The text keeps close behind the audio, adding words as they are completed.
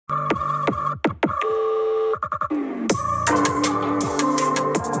What's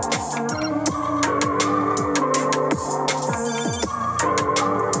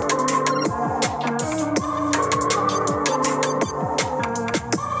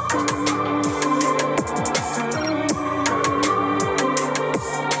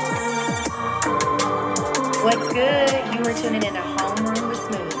good? You are tuning in to Homeroom with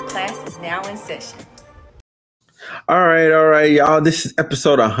Smooth. Class is now in session. All right, y'all. This is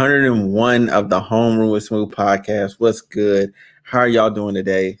episode 101 of the Homeroom with Smooth podcast. What's good? How are y'all doing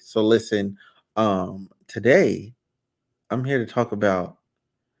today? So listen, today I'm here to talk about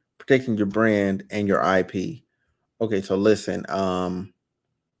protecting your brand and your IP. Okay, so listen,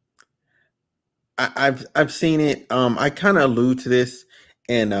 I've seen it. I kind of allude to this,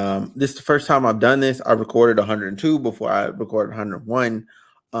 and this is the first time I've done this. I recorded 102 before I recorded 101.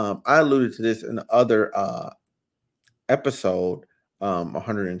 I alluded to this in the other episode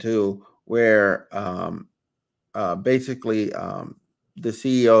 102, where basically the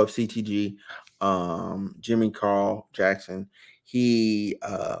CEO of CTG, Jimmy Carl Jackson, he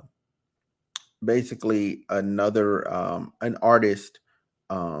basically an artist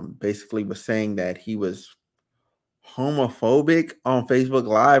basically was saying that he was homophobic on Facebook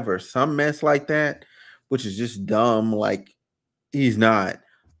Live or some mess like that, which is just dumb. Like, he's not.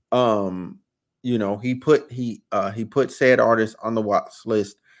 He put said artist on the watch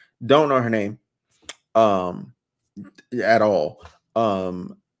list. Don't know her name at all.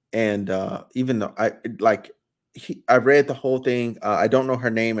 And even though I read the whole thing. I don't know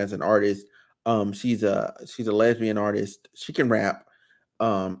her name as an artist. She's a lesbian artist. She can rap.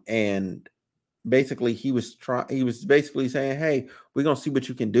 And basically he was basically saying, hey, we're gonna see what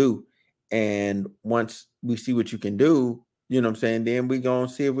you can do, and once we see what you can do, you know what I'm saying, then we're gonna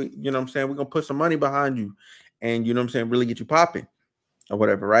see if we, you know what I'm saying, we're gonna put some money behind you, and you know what I'm saying, really get you popping or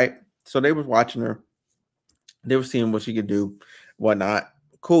whatever, right? So they was watching her, they were seeing what she could do, whatnot.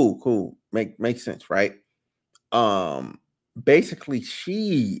 Cool, makes sense, right? Basically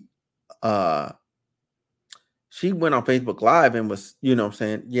uh she went on Facebook Live and was, you know what I'm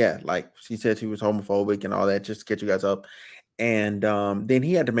saying, yeah, like she said she was homophobic and all that, just to get you guys up. And then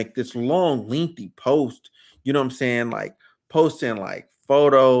he had to make this long, lengthy post, you know what I'm saying, like posting like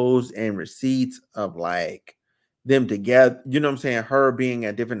photos and receipts of like them together, you know what I'm saying, her being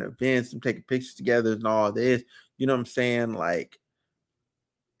at different events, them taking pictures together and all this, you know what I'm saying, like,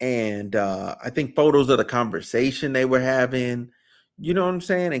 and I think photos of the conversation they were having, you know what I'm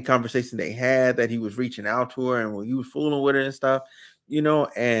saying, and conversation they had, that he was reaching out to her and when he was fooling with her and stuff, you know,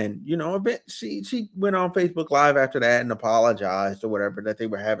 and you know, a bit she went on Facebook Live after that and apologized or whatever, that they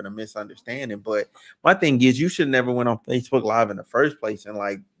were having a misunderstanding. But my thing is, you should never went on Facebook Live in the first place and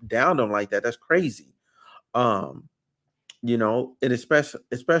like downed them like that. That's crazy. Um, you know, and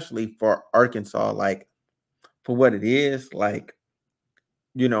especially for Arkansas, like for what it is, like,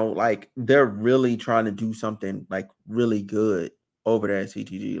 you know, like they're really trying to do something like really good over there at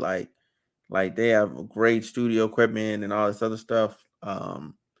CTG. Like they have great studio equipment and all this other stuff.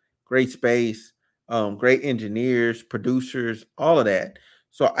 Great space, great engineers, producers, all of that.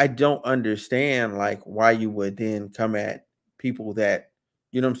 So I don't understand like why you would then come at people that,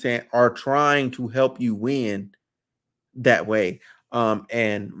 you know what I'm saying, are trying to help you win that way.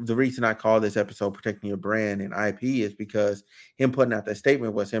 And the reason I call this episode Protecting Your Brand and IP is because him putting out that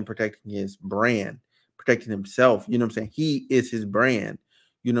statement was him protecting his brand, protecting himself. You know what I'm saying? He is his brand.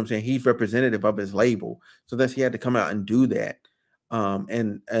 You know what I'm saying? He's representative of his label. So that's, he had to come out and do that.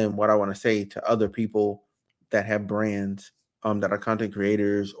 And what I want to say to other people that have brands, that are content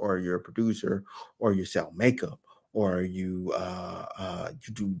creators, or you're a producer, or you sell makeup, or you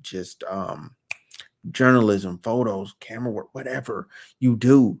do just journalism, photos, camera work, whatever you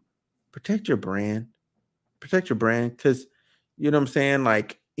do, protect your brand. Protect your brand, because you know what I'm saying?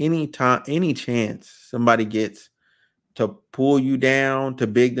 Like anytime, any chance somebody gets to pull you down, to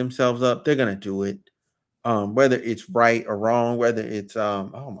big themselves up, they're gonna do it. Whether it's right or wrong, whether it's oh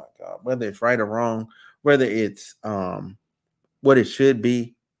my god, whether it's right or wrong, whether it's what it should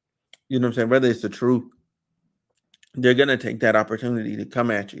be, you know what I'm saying, whether it's the truth, they're going to take that opportunity to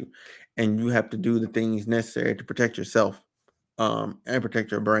come at you, and you have to do the things necessary to protect yourself, and protect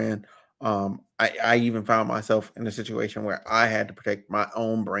your brand. I even found myself in a situation where I had to protect my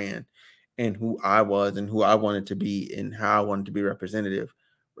own brand and who I was and who I wanted to be and how I wanted to be representative.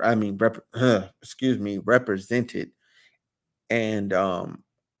 I mean, represented. And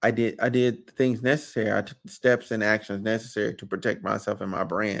I did things necessary. I took the steps and actions necessary to protect myself and my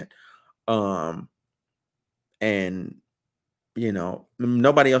brand. Um, and You know,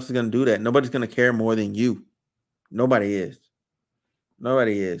 nobody else is going to do that. Nobody's going to care more than you. Nobody is.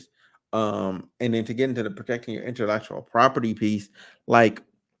 Nobody is. And then to get into the protecting your intellectual property piece, like,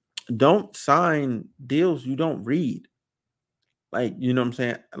 don't sign deals you don't read. Like, you know what I'm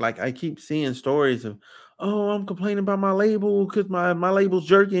saying? Like, I keep seeing stories of, oh, I'm complaining about my label because my label's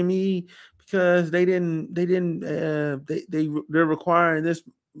jerking me because they're requiring this,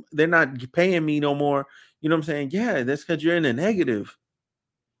 they're not paying me no more. You know what I'm saying? Yeah, that's because you're in a negative.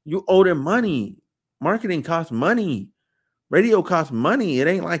 You owe them money. Marketing costs money. Radio costs money. It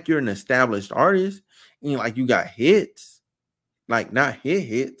ain't like you're an established artist. It ain't like you got hits, like not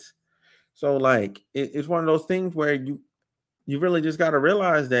hits. So like it's one of those things where you really just got to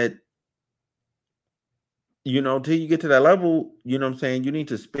realize that, till you get to that level, you know what I'm saying, you need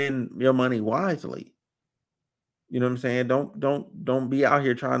to spend your money wisely. You know what I'm saying? Don't be out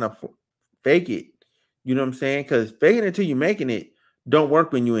here trying to fake it. You know what I'm saying? Because faking it till you making it don't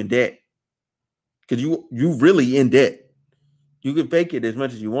work when you in debt. Because you really in debt. You can fake it as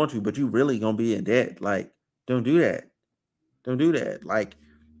much as you want to, but you really gonna be in debt. Like, don't do that. Don't do that. Like,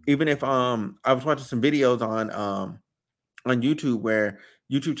 even if I was watching some videos on YouTube where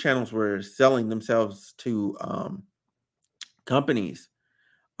YouTube channels were selling themselves to companies,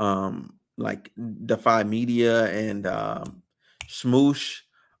 like Defy Media and Smoosh.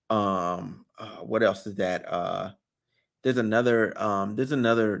 What else is that? There's another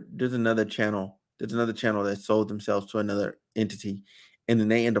channel. There's another channel that sold themselves to another entity, and then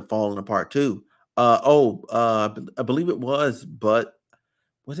they end up falling apart too. I believe it was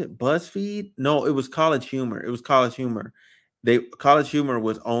it BuzzFeed? No, it was College Humor. It was College Humor. College Humor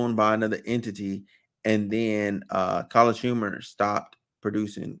was owned by another entity, and then College Humor stopped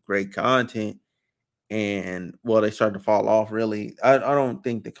producing great content, and well, they started to fall off. Really, I don't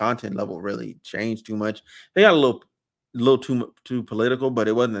think the content level really changed too much. They got a little too political, but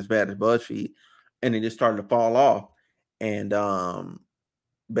it wasn't as bad as BuzzFeed, and it just started to fall off. And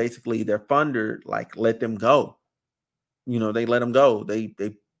basically, their funder like let them go. They let them go. They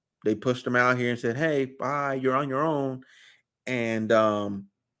pushed them out here and said, "Hey, bye, you're on your own." And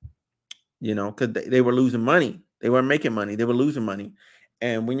because they were losing money, they weren't making money, they were losing money.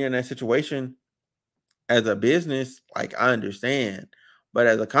 And when you're in that situation as a business, like, I understand, but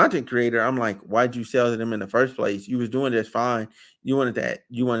as a content creator, I'm like, why'd you sell to them in the first place? You was doing just fine. You wanted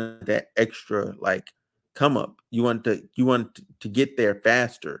that extra, like, come up. You want to get there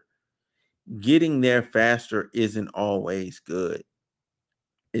faster. Getting there faster isn't always good.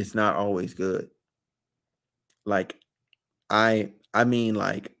 It's not always good. Like, I mean,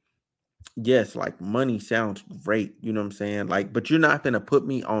 like, yes, like, money sounds great, you know what I'm saying? Like, but you're not gonna put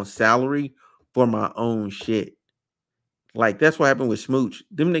me on salary for my own shit. Like, that's what happened with Smooch.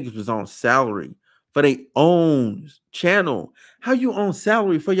 Them niggas was on salary for their own channel. How you on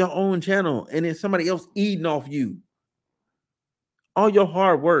salary for your own channel and then somebody else eating off you? All your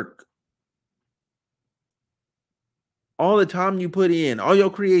hard work, all the time you put in, all your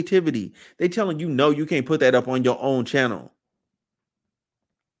creativity. They telling you no, you can't put that up on your own channel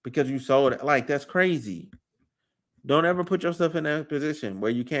because you sold it. Like, that's crazy. Don't ever put yourself in that position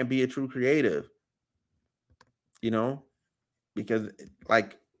where you can't be a true creative, you know, because,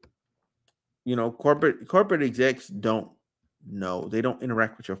 like, corporate execs don't know. They don't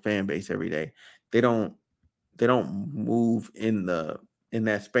interact with your fan base every day. They don't they don't move in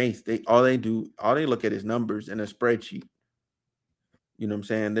that space. All they look at is numbers in a spreadsheet. You know what I'm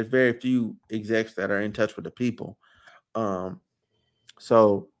saying? There's very few execs that are in touch with the people. Um,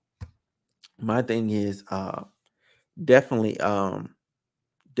 so my thing is definitely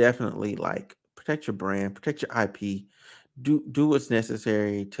definitely, like, protect your brand, protect your IP, do what's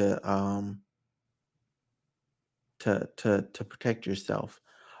necessary to protect yourself.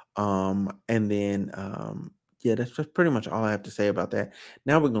 And then yeah, that's pretty much all I have to say about that.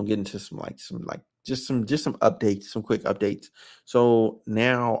 Now we're gonna get into some updates, some quick updates. So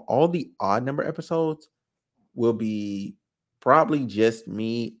now all the odd number episodes will be probably just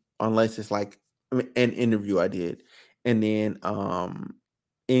me, unless it's like an interview I did. And then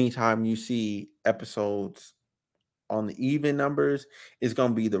anytime you see episodes on the even numbers, it's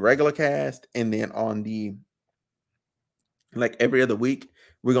gonna be the regular cast, and then on the, like, every other week,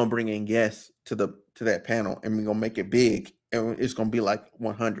 we're gonna bring in guests to that panel, and we're gonna make it big, and it's gonna be like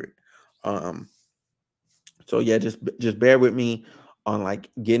 100. Um, so yeah, just bear with me on, like,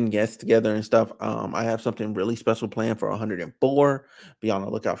 getting guests together and stuff. I have something really special planned for 104. Be on the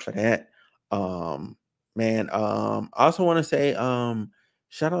lookout for that. Man, I also want to say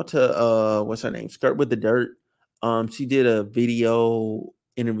shout out to what's her name? Skirt with the Dirt. She did a video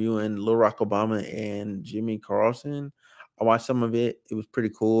interviewing Lil Rock Obama and Jimmy Carlson. I watched some of it. It was pretty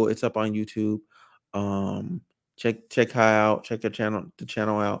cool. It's up on YouTube. Um check her out. Check the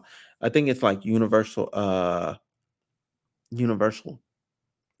channel out. I think it's like Universal Universal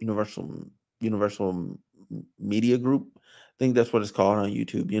Universal Media Group. I think that's what it's called on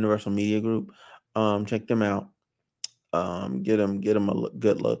YouTube. Universal Media Group. Check them out. Get them a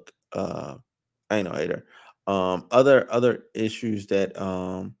good look. I ain't no hater. Other issues that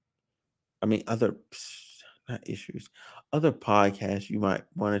I mean other not issues, other podcasts you might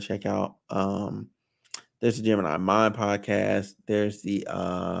want to check out. There's the Gemini Mind podcast. There's the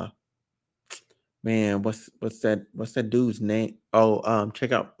man, what's that dude's name? Oh,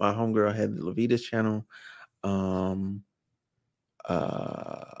 check out my homegirl Heather Levita's channel. Um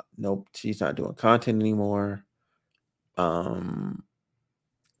nope, she's not doing content anymore.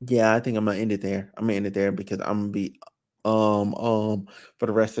 Yeah, I think I'm gonna end it there. I'm gonna end it there because I'm gonna be for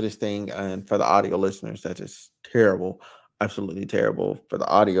the rest of this thing, and for the audio listeners, that's just terrible. Absolutely terrible. For the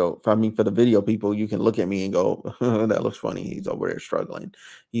audio, I mean for the video people, you can look at me and go, that looks funny. He's over there struggling.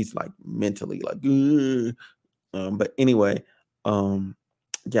 He's like mentally like, "Ugh." But anyway, um,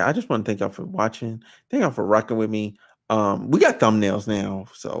 yeah, I just want to thank y'all for watching. Thank y'all for rocking with me. We got thumbnails now,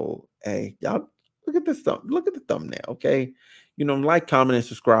 so hey, y'all look at this look at the thumbnail, okay? Like, comment, and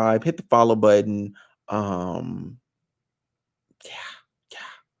subscribe. Hit the follow button. Um, yeah, yeah.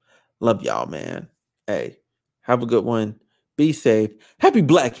 Love y'all, man. Hey, have a good one. Be safe. Happy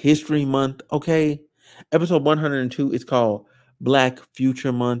Black History Month, okay? Episode 102 is called Black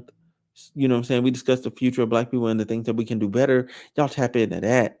Future Month. You know what I'm saying? We discussed the future of Black people and the things that we can do better. Y'all tap into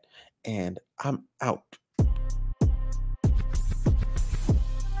that. And I'm out.